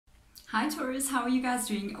Hi Taurus, how are you guys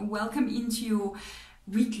doing? Welcome into your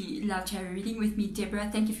weekly love tarot reading with me, Deborah.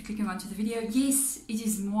 Thank you for clicking onto the video. Yes, it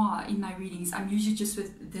is moi in my readings. I'm usually just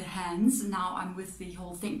with the hands. Now I'm with the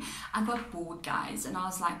whole thing. I got bored, guys, and I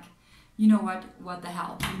was like, you know what the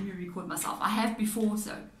hell? Let me record myself. I have before,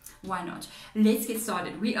 so why not? Let's get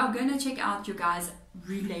started. We are going to check out your guys'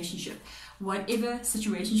 relationship. Whatever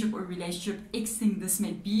situationship or relationship X thing this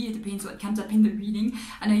may be, it depends what comes up in the reading.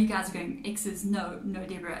 I know you guys are going, X's, no,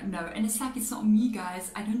 Deborah, no. And it's like, it's not me, guys.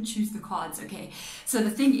 I don't choose the cards, okay? So the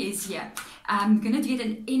thing is here, I'm going to get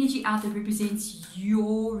an energy out that represents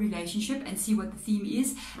your relationship and see what the theme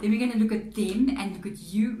is. Then we're going to look at them and look at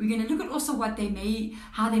you. We're going to look at also what they may,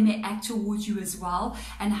 how they may act towards you as well,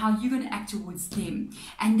 and how you're going to act towards them.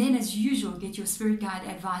 And then as usual, get your spirit guide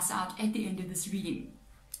advice out at the end of this reading.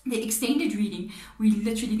 The extended reading, we're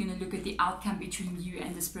literally going to look at the outcome between you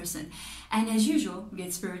and this person. And as usual, we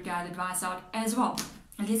get spirit guide advice out as well.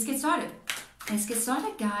 And let's get started. Let's get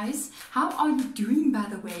started, guys. How are you doing, by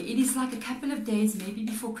the way? It is like a couple of days, maybe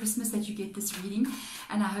before Christmas, that you get this reading.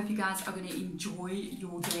 And I hope you guys are going to enjoy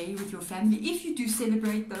your day with your family. If you do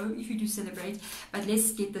celebrate, though, if you do celebrate. But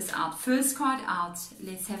let's get this out. First card out.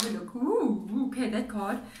 Let's have a look. Ooh, okay, that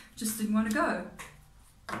card just didn't want to go.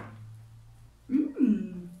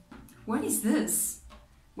 What is this?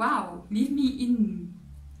 Wow, leave me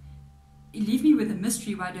with a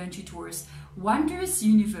mystery, why don't you, Taurus? Wondrous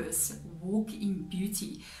universe, walk in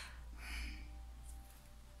beauty.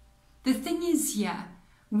 The thing is here,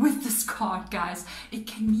 with this card, guys, it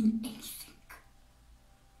can mean anything.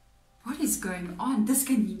 What is going on? This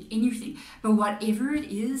can mean anything. But whatever it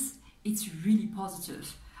is, it's really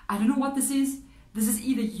positive. I don't know what this is. This is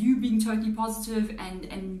either you being totally positive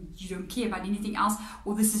and you don't care about anything else,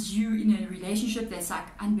 or this is you in a relationship that's like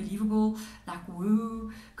unbelievable, like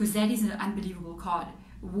woo, because that is an unbelievable card.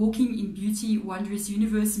 Walking in beauty, wondrous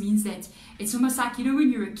universe means that it's almost like, you know,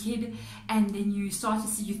 when you're a kid and then you start to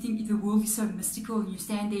see, you think the world is so mystical and you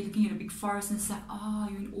stand there looking at a big forest and it's like, oh,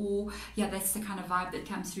 you're in awe. Yeah, that's the kind of vibe that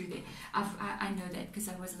comes through there. I know that because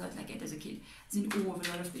I was a lot like that as a kid. I was in awe of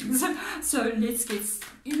a lot of things. So let's get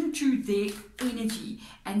into their energy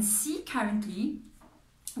and see currently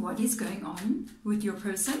what is going on with your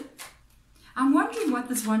person. I'm wondering what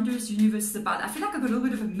this wondrous universe is about. I feel like I've got a little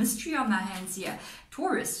bit of a mystery on my hands here.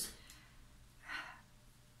 Taurus.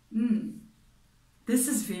 This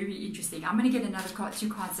is very interesting. I'm going to get another card, two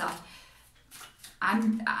cards out. I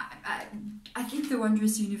think the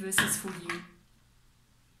wondrous universe is for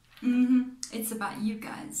you. It's about you,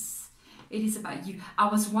 guys. It is about you. I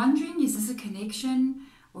was wondering, is this a connection?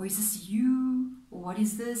 Or is this you? Or what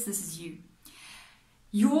is this? This is you.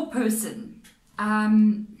 Your person.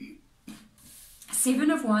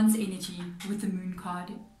 Seven of Wands energy with the Moon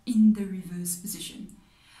card in the reverse position.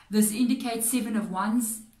 This indicates Seven of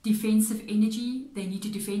Wands, defensive energy. They need to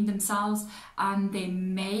defend themselves. They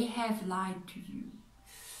may have lied to you.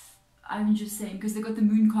 I'm just saying, because they got the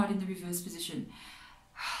Moon card in the reverse position.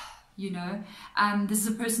 You know, this is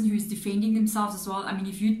a person who is defending themselves as well. I mean,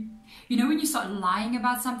 if you know, when you start lying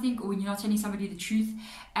about something, or when you're not telling somebody the truth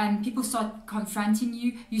and people start confronting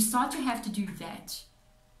you, you start to have to do that.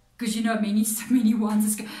 Because, you know, so many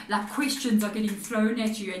ones, like questions are getting thrown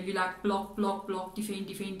at you and you're like, block, defend.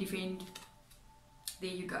 There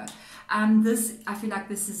you go. I feel like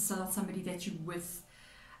this is not somebody that you're with.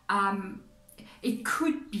 It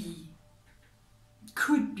could be.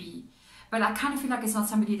 But I kind of feel like it's not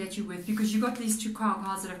somebody that you're with, because you got these two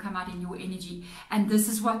cards that have come out in your energy. And this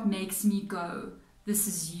is what makes me go, this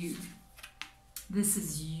is you. This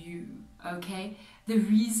is you, okay? The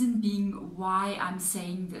reason being why I'm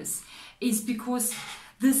saying this is because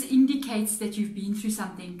this indicates that you've been through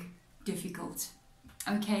something difficult,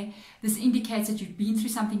 okay? This indicates that you've been through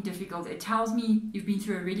something difficult. It tells me you've been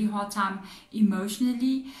through a really hard time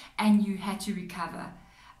emotionally and you had to recover.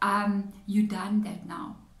 You've done that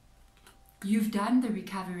now. You've done the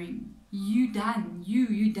recovering. You done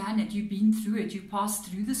it. You've been through it. You passed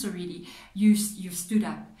through this already. You've stood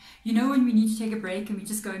up. You know, when we need to take a break and we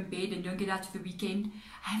just go in bed and don't get out to the weekend,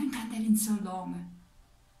 I haven't done that in so long.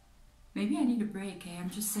 Maybe I need a break, eh? I'm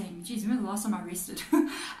just saying. Geez, when was the last time I rested?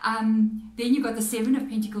 Then you got the Seven of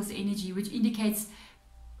Pentacles energy, which indicates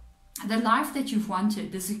the life that you've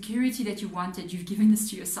wanted, the security that you wanted. You've given this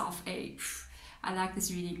to yourself, eh? I like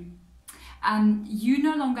this reading. You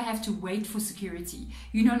no longer have to wait for security.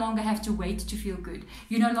 You no longer have to wait to feel good.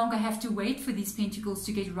 You no longer have to wait for these pentacles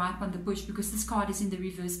to get ripe on the bush, because this card is in the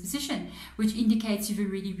reverse position, which indicates you've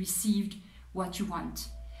already received what you want.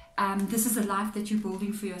 This is a life that you're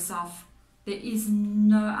building for yourself. There is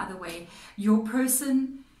no other way. Your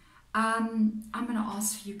person, I'm going to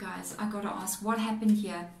ask for you guys. I got to ask, what happened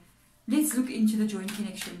here? let's look into the joint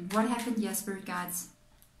connection. What happened here, spirit guides?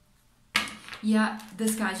 Yeah,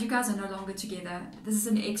 this, guys, you guys are no longer together. This is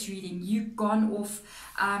an X reading. You've gone off.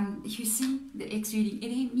 You see the X reading.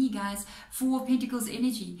 It ain't me, guys. Four of Pentacles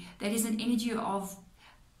energy. That is an energy of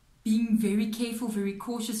being very careful, very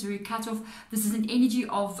cautious, very cut off. This is an energy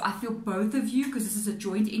of, I feel, both of you, because this is a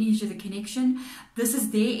joint energy of the connection. This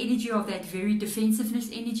is their energy of that very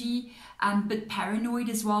defensiveness energy, but paranoid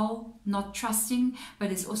as well, not trusting,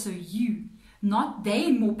 but it's also you. Not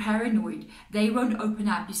they, more paranoid. They won't open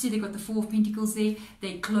up. You see, they got the Four of Pentacles there.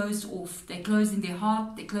 They closed off. They closed in their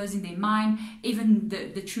heart. They closed in their mind. Even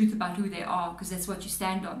the truth about who they are, because that's what you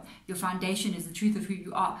stand on. Your foundation is the truth of who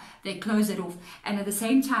you are. They close it off. And at the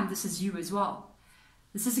same time, this is you as well.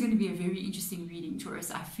 This is going to be a very interesting reading,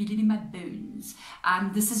 Taurus. I feel it in my bones.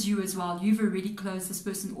 This is you as well. You've already closed this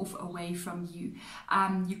person off away from you.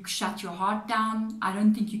 You shut your heart down. I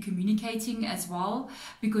don't think you're communicating as well,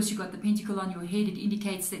 because you got the pentacle on your head. It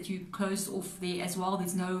indicates that you closed off there as well.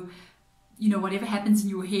 There's no, you know, whatever happens in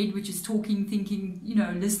your head, which is talking, thinking, you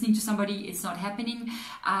know, listening to somebody, it's not happening.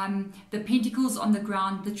 The pentacles on the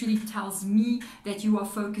ground literally tells me that you are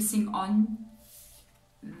focusing on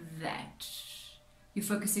that. You're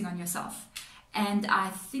focusing on yourself. And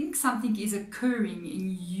I think something is occurring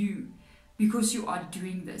in you because you are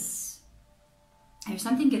doing this. There's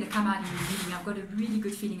something going to come out in your reading. I've got a really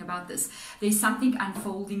good feeling about this. There's something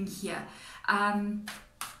unfolding here.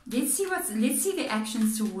 Let's see the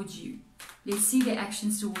actions towards you. Let's see the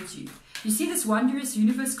actions towards you. You see this wondrous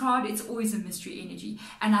universe card? It's always a mystery energy.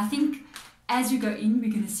 And I think as you go in, we're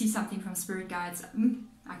going to see something from spirit guides.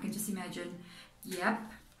 I can just imagine. Yep.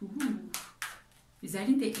 Ooh. Is that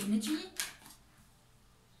in their energy?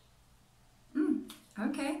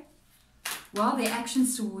 Okay. Well, their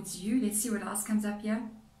actions towards you. Let's see what else comes up here.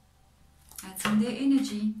 That's in their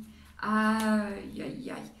energy.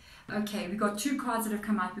 Okay, we've got two cards that have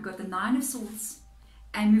come out. We've got the Nine of Swords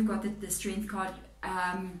and we've got the Strength card.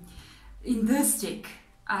 In this deck,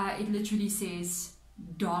 it literally says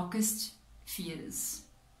darkest fears.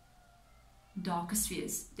 Darkest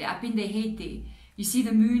fears. They're up in their head there. You see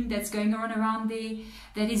the moon that's going on around there?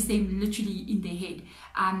 That is them literally in their head.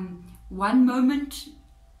 One moment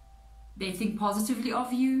they think positively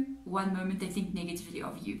of you, one moment they think negatively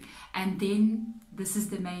of you. And then this is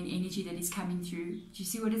the main energy that is coming through. Do you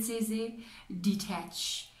see what it says there?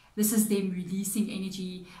 Detach. This is them releasing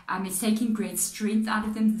energy. It's taking great strength out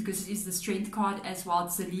of them, because it is the Strength card as well.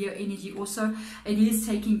 It's the Leo energy also. It is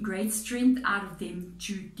taking great strength out of them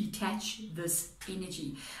to detach this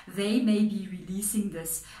energy. They may be releasing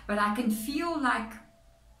this, but I can feel like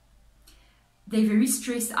they're very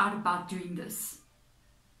stressed out about doing this.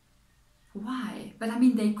 Why? But I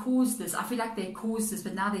mean, they caused this. I feel like they caused this,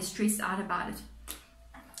 but now they're stressed out about it.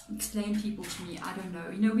 Explain people to me, I don't know.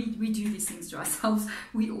 You know, we do these things to ourselves.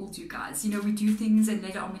 We all do, guys. You know, we do things and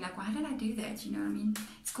later on we're like, why did I do that? You know what I mean?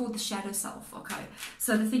 It's called the shadow self. Okay,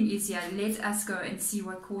 so the thing is, yeah, let us go and see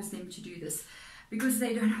what caused them to do this, because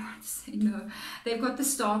they don't know what to say. No, they've got the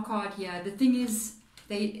Star card here. The thing is,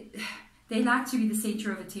 they like to be the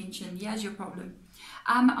center of attention. Here's your problem.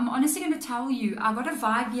 I'm honestly going to tell you, I got a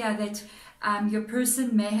vibe here that your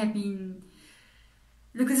person may have been,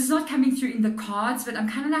 because it's not coming through in the cards, but I'm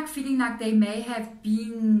kind of like feeling like they may have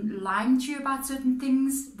been lying to you about certain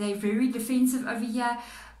things. They're very defensive over here.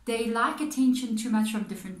 They like attention too much from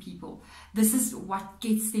different people. This is what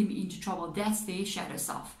gets them into trouble. That's their shadow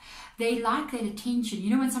self. They like that attention. You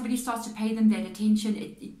know, when somebody starts to pay them that attention,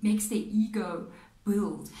 it makes their ego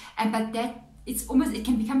build. But that, it's almost, it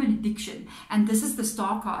can become an addiction. And this is the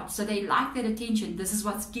Star card. So they like that attention. This is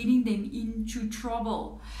what's getting them into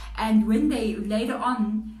trouble. And when they, later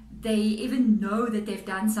on, they even know that they've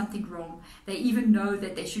done something wrong. They even know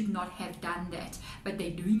that they should not have done that, but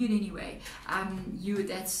they're doing it anyway.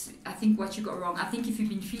 That's, I think, what you got wrong. I think if you've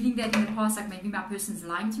been feeling that in the past, like maybe my person's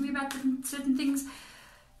lying to me about certain things,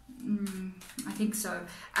 I think so.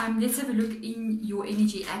 Let's have a look in your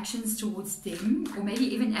energy, actions towards them, or maybe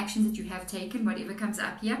even actions that you have taken, whatever comes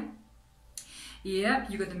up here.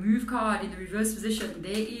 Yep, you got the Move card in the reverse position.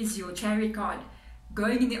 There is your Chariot card,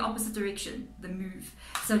 going in the opposite direction, the Move.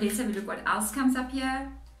 So let's have a look what else comes up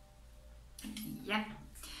here. Yep,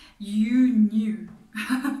 you knew.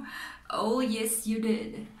 Oh yes, you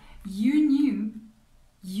did. You knew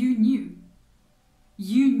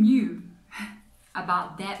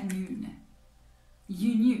about that moon.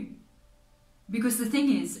 You knew. Because the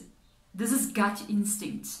thing is, this is gut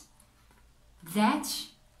instinct.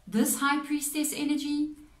 This High Priestess energy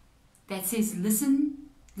that says, listen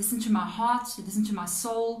to my heart, listen to my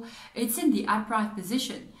soul, it's in the upright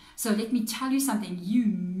position. So let me tell you something. You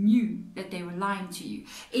knew that they were lying to you,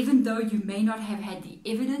 even though you may not have had the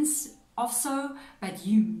evidence of so, but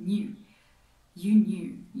you knew. You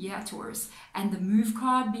knew. Yeah, Taurus. And the move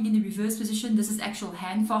card being in the reverse position, this is actual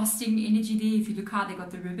hand fasting energy there. If you look how they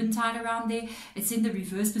got the ribbon tied around there, it's in the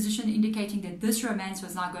reverse position, indicating that this romance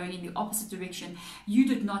was now going in the opposite direction. You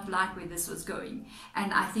did not like where this was going.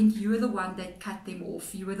 And I think you were the one that cut them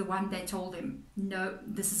off. You were the one that told them, no,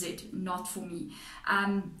 this is it, not for me.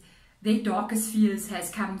 Their darkest fears has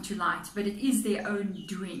come to light, but it is their own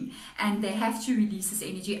doing. And they have to release this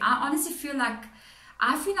energy. I honestly feel like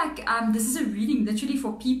this is a reading literally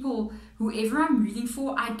for people, whoever I'm reading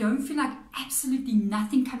for. I don't feel like absolutely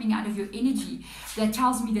nothing coming out of your energy that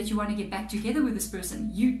tells me that you want to get back together with this person.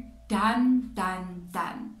 You done.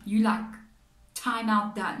 You like time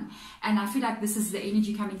out, done. And I feel like this is the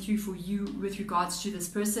energy coming through for you with regards to this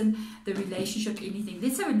person, the relationship, anything.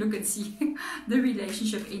 Let's have a look and see the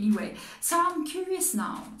relationship anyway. So I'm curious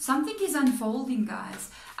now. Something is unfolding, guys.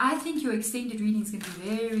 I think your extended reading is going to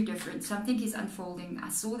be very different. Something is unfolding. I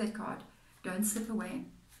saw that card. Don't slip away.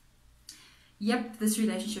 Yep, this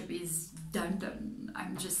relationship is done.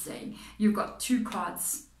 I'm just saying. You've got two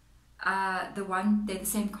cards. They're the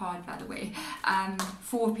same card, by the way.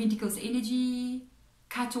 Four of Pentacles energy,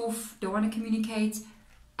 cut off, don't want to communicate,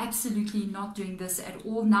 absolutely not doing this at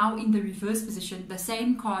all. Now in the reverse position, the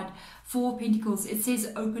same card, Four of Pentacles, it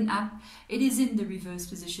says open up. It is in the reverse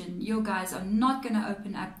position. You guys are not going to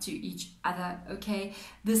open up to each other, okay?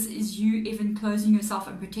 This is you even closing yourself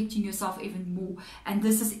and protecting yourself even more. And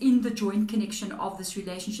this is in the joint connection of this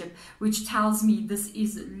relationship, which tells me this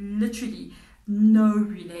is literally no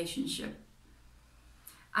relationship.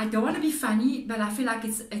 I don't want to be funny, but I feel like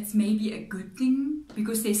it's maybe a good thing,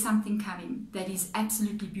 because there's something coming that is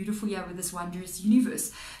absolutely beautiful here with this wondrous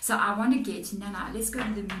universe. So I want to get, let's go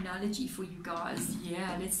to the moonology for you guys.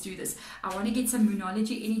 Yeah, let's do this. I want to get some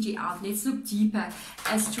moonology energy out. Let's look deeper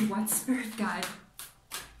as to what spirit guide.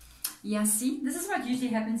 Yeah, see, this is what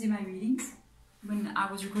usually happens in my readings when I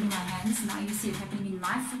was recording my hands. Now you see it happening in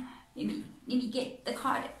life. Let me get the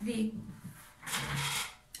card there.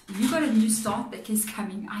 You got a new start that is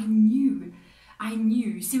coming. I knew.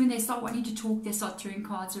 See, when they start wanting to talk, they start throwing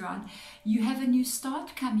cards around. You have a new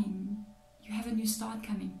start coming.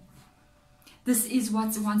 This is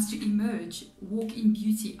what wants to emerge. Walk in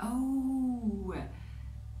beauty. Oh,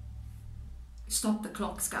 stop the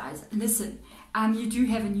clocks, guys. Listen, you do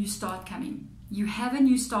have a new start coming. You have a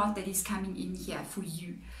new start that is coming in here for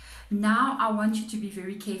you. Now I want you to be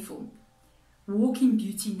very careful. Walk in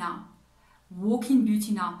beauty now. Walk in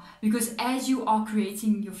beauty now, because as you are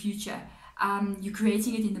creating your future, you're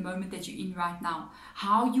creating it in the moment that you're in right now.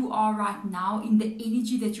 How you are right now, in the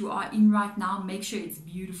energy that you are in right now, make sure it's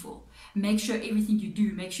beautiful. Make sure everything you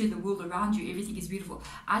do, make sure the world around you, everything is beautiful.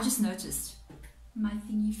 I just noticed my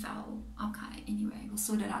thingy fell. Okay, anyway, we'll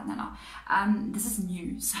sort it out now. This is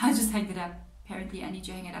new, so I just hanged it up. Apparently I need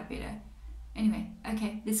to hang it up better. Anyway,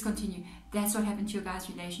 okay, let's continue. That's what happened to your guys'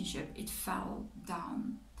 relationship. It fell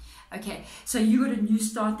down. Okay, so you got a new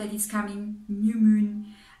start that is coming, new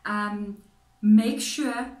moon. Make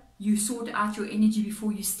sure you sort out your energy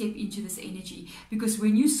before you step into this energy, because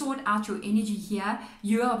when you sort out your energy here,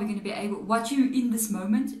 you are going to be able, what you in this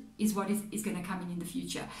moment is what is going to come in the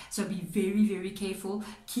future. So be very, very careful.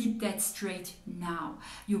 Keep that straight now.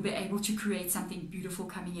 You'll be able to create something beautiful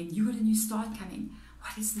coming in. You got a new start coming.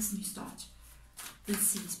 What is this new start? Let's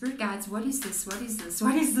see, spirit guides, what is this? What is this?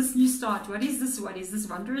 What is this new start? What is this? What is this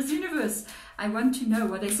wondrous universe? I want to know.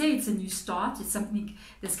 Well, they say it's a new start. It's something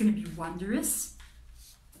that's going to be wondrous.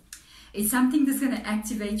 It's something that's going to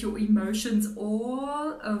activate your emotions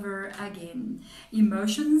all over again.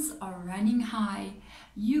 Emotions are running high.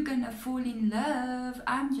 You're going to fall in love.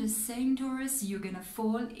 I'm just saying, Taurus, you're going to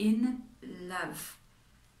fall in love.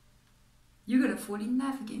 You're going to fall in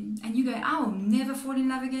love again. And you go, I'll never fall in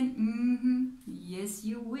love again. Yes,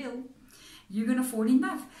 you will. You're going to fall in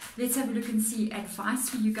love. Let's have a look and see advice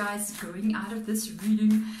for you guys going out of this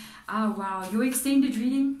reading. Oh, wow. Your extended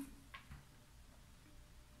reading.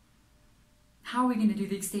 How are we going to do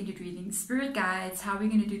the extended reading? Spirit guides, how are we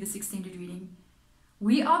going to do this extended reading?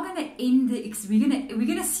 We are going to end the, we're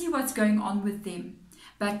going to see what's going on with them.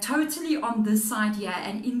 But totally on this side here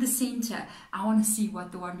and in the center, I want to see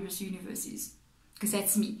what the wondrous universe is. Because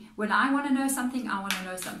that's me. When I want to know something, I want to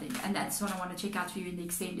know something. And that's what I want to check out for you in the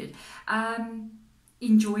extended.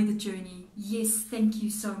 Enjoy the journey. Yes, thank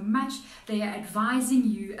you so much. They are advising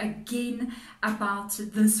you again about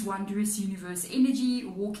this wondrous universe energy,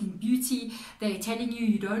 walking beauty. They're telling you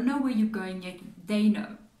you don't know where you're going yet. They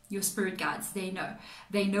know. Your spirit guides, they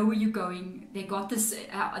know where you're going. They got this,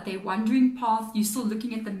 they're wandering path. You're still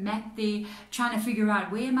looking at the map there, trying to figure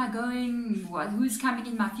out where am I going, who's coming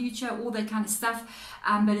in my future, all that kind of stuff.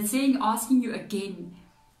 But it's saying, asking you again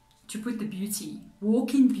to put the beauty,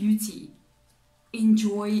 walk in beauty,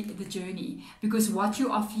 enjoy the journey, because what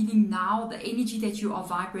you are feeling now, the energy that you are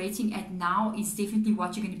vibrating at now, is definitely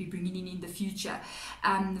what you're going to be bringing in the future.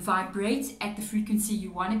 Vibrate at the frequency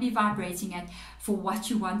you want to be vibrating at for what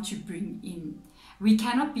you want to bring in. We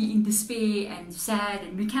cannot be in despair and sad,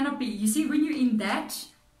 and we cannot be, you see, when you're in that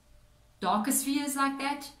darker spheres like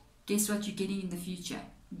that, guess what you're getting in the future?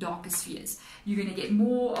 Darker spheres. You're going to get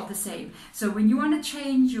more of the same. So when you want to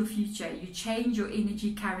change your future, you change your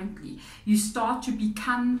energy currently, you start to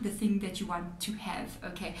become the thing that you want to have.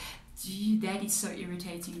 Okay, gee, that is so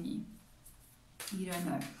irritating me. You don't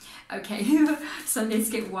know. Okay, so let's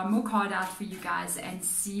get one more card out for you guys and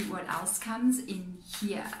see what else comes in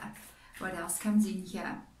here. What else comes in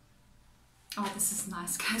here? Oh, this is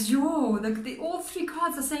nice, guys. Yo, all three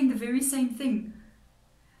cards are saying the very same thing.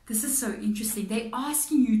 This is so interesting. They're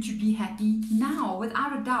asking you to be happy now,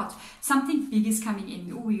 without a doubt. Something big is coming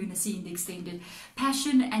in. Oh, you're going to see in the extended.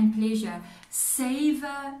 Passion and pleasure.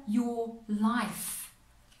 Savor your life.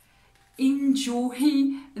 Enjoy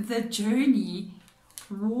the journey.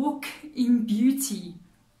 Walk in beauty.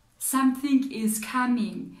 Something is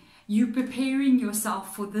coming. You're preparing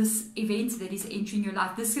yourself for this event that is entering your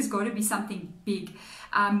life. This has got to be something big.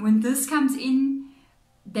 When this comes in,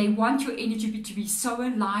 they want your energy to be so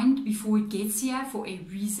aligned before it gets here for a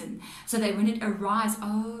reason. So that when it arrives,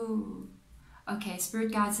 oh, okay,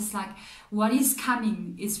 spirit guides, it's like what is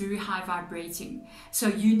coming is very high vibrating. So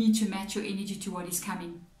you need to match your energy to what is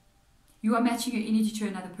coming. You are matching your energy to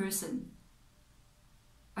another person.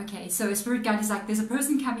 Okay, so a spirit guide is like, there's a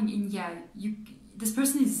person coming in here. This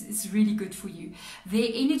person is really good for you. Their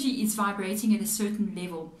energy is vibrating at a certain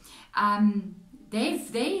level.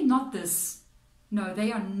 They're not this. No,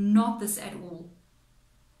 they are not this at all.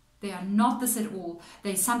 They are not this at all.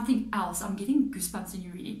 There's something else. I'm getting goosebumps in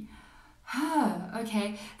your reading.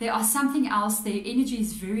 Okay, they are something else. Their energy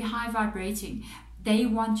is very high vibrating. They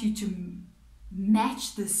want you to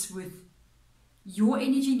match this with, your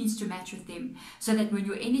energy needs to match with them. So that when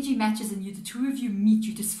your energy matches and the two of you meet,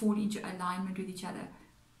 you just fall into alignment with each other.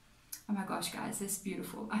 Oh my gosh, guys, that's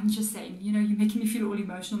beautiful. I'm just saying, you know, you're making me feel all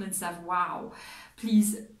emotional and stuff. Wow.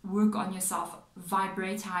 Please work on yourself.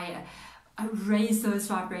 Vibrate higher. Raise those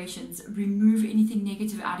vibrations. Remove anything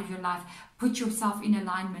negative out of your life. Put yourself in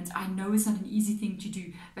alignment. I know it's not an easy thing to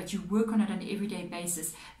do, but you work on it on an everyday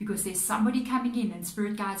basis, because there's somebody coming in, and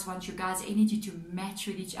spirit guides want your guys' energy to match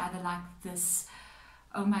with each other like this.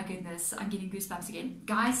 Oh my goodness, I'm getting goosebumps again.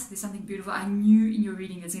 Guys, there's something beautiful. I knew in your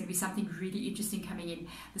reading there's going to be something really interesting coming in.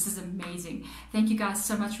 This is amazing. Thank you guys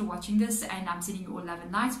so much for watching this, and I'm sending you all love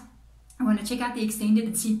and light. I want to check out the extended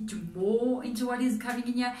and see more into what is coming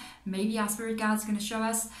in here. Maybe our spirit guides are going to show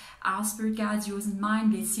us. Our spirit guides, yours and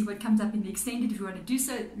mine. Let's see what comes up in the extended. If you want to do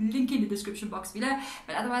so, link in the description box below.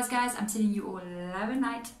 But otherwise, guys, I'm sending you all love and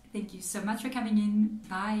light. Thank you so much for coming in.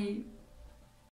 Bye.